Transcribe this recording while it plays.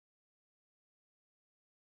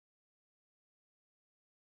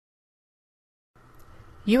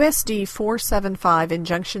USD 475 in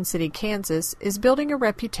Junction City, Kansas is building a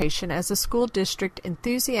reputation as a school district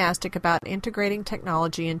enthusiastic about integrating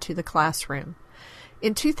technology into the classroom.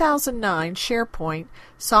 In 2009, SharePoint,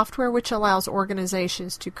 software which allows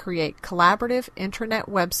organizations to create collaborative intranet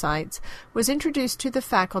websites, was introduced to the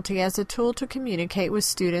faculty as a tool to communicate with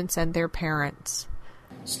students and their parents.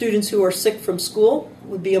 Students who are sick from school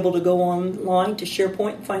would be able to go online to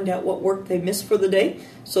SharePoint and find out what work they missed for the day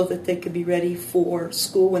so that they could be ready for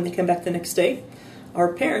school when they come back the next day.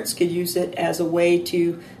 Our parents could use it as a way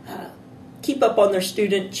to keep up on their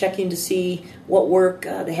student, checking to see what work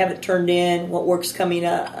they haven't turned in, what work's coming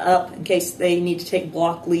up in case they need to take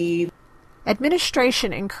block leave.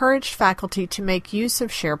 Administration encouraged faculty to make use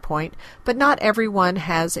of SharePoint, but not everyone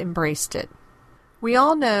has embraced it. We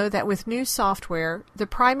all know that with new software, the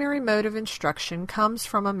primary mode of instruction comes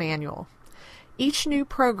from a manual. Each new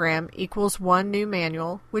program equals one new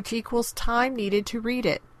manual, which equals time needed to read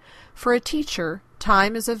it. For a teacher,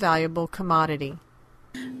 time is a valuable commodity.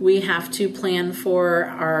 We have to plan for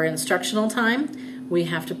our instructional time. We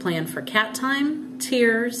have to plan for CAT time,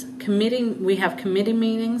 tiers, we have committee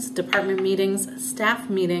meetings, department meetings,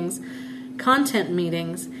 staff meetings, content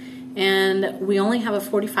meetings, and we only have a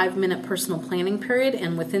 45-minute personal planning period,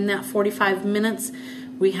 and within that 45 minutes,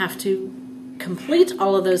 we have to complete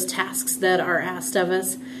all of those tasks that are asked of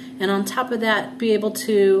us, and on top of that, be able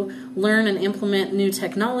to learn and implement new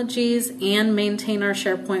technologies and maintain our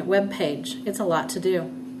SharePoint web page. It's a lot to do.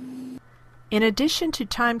 In addition to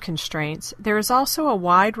time constraints, there is also a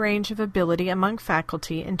wide range of ability among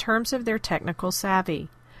faculty in terms of their technical savvy.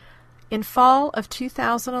 In fall of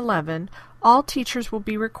 2011, all teachers will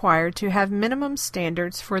be required to have minimum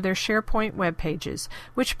standards for their SharePoint web pages,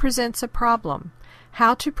 which presents a problem: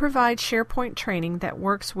 how to provide SharePoint training that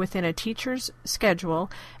works within a teacher's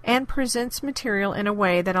schedule and presents material in a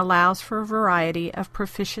way that allows for a variety of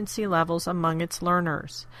proficiency levels among its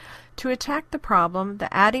learners. To attack the problem,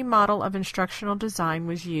 the ADDIE model of instructional design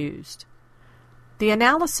was used. The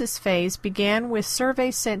analysis phase began with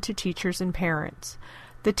surveys sent to teachers and parents.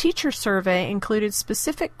 The teacher survey included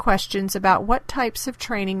specific questions about what types of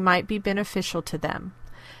training might be beneficial to them.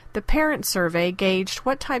 The parent survey gauged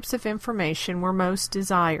what types of information were most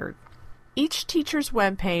desired. Each teacher's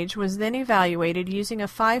web page was then evaluated using a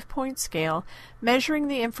 5-point scale measuring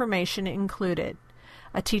the information included: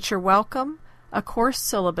 a teacher welcome, a course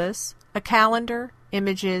syllabus, a calendar,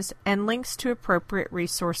 images, and links to appropriate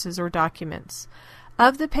resources or documents.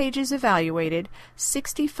 Of the pages evaluated,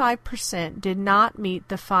 65% did not meet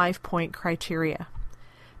the 5-point criteria.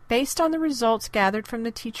 Based on the results gathered from the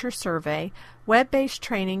teacher survey, web-based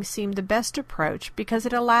training seemed the best approach because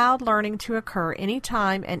it allowed learning to occur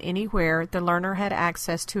anytime and anywhere the learner had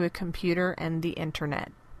access to a computer and the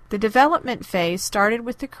Internet. The development phase started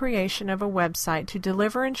with the creation of a website to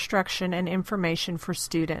deliver instruction and information for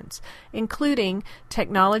students, including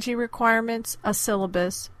technology requirements, a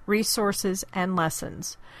syllabus, resources, and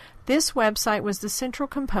lessons. This website was the central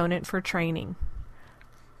component for training.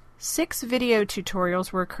 6 video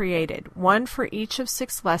tutorials were created, one for each of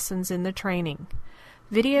 6 lessons in the training.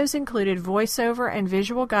 Videos included voiceover and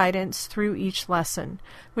visual guidance through each lesson,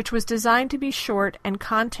 which was designed to be short and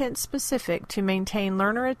content-specific to maintain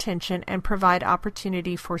learner attention and provide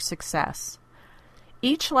opportunity for success.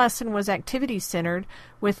 Each lesson was activity-centered,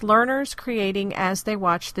 with learners creating as they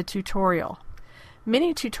watched the tutorial.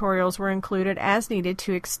 Many tutorials were included as needed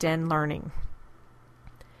to extend learning.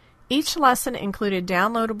 Each lesson included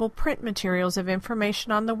downloadable print materials of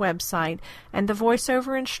information on the website and the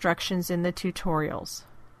voiceover instructions in the tutorials.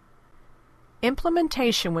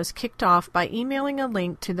 Implementation was kicked off by emailing a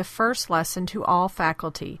link to the first lesson to all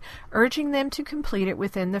faculty, urging them to complete it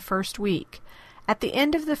within the first week. At the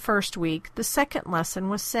end of the first week, the second lesson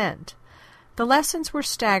was sent. The lessons were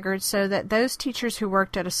staggered so that those teachers who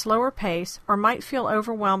worked at a slower pace or might feel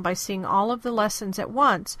overwhelmed by seeing all of the lessons at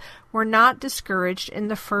once were not discouraged in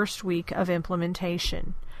the first week of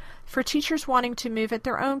implementation. For teachers wanting to move at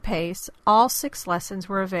their own pace, all 6 lessons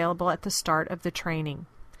were available at the start of the training.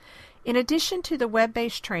 In addition to the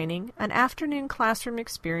web-based training, an afternoon classroom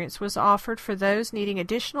experience was offered for those needing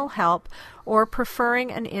additional help or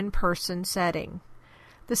preferring an in-person setting.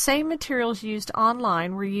 The same materials used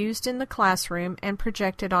online were used in the classroom and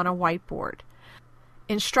projected on a whiteboard.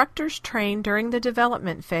 Instructors trained during the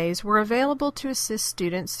development phase were available to assist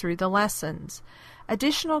students through the lessons.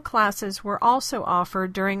 Additional classes were also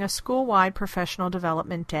offered during a school-wide professional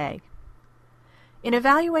development day. In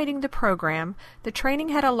evaluating the program, the training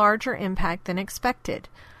had a larger impact than expected.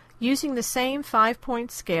 Using the same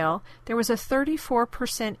 5-point scale, there was a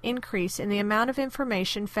 34% increase in the amount of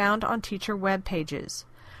information found on teacher web pages.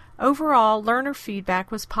 Overall, learner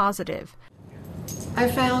feedback was positive. I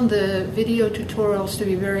found the video tutorials to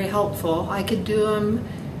be very helpful. I could do them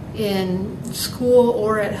in school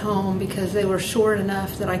or at home because they were short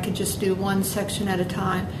enough that I could just do one section at a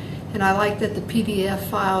time. And I like that the PDF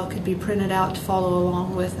file could be printed out to follow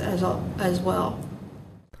along with as well.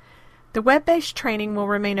 The web-based training will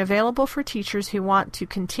remain available for teachers who want to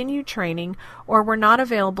continue training or were not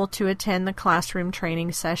available to attend the classroom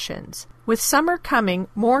training sessions. With summer coming,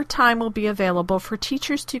 more time will be available for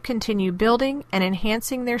teachers to continue building and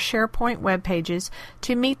enhancing their SharePoint web pages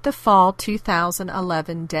to meet the fall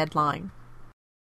 2011 deadline.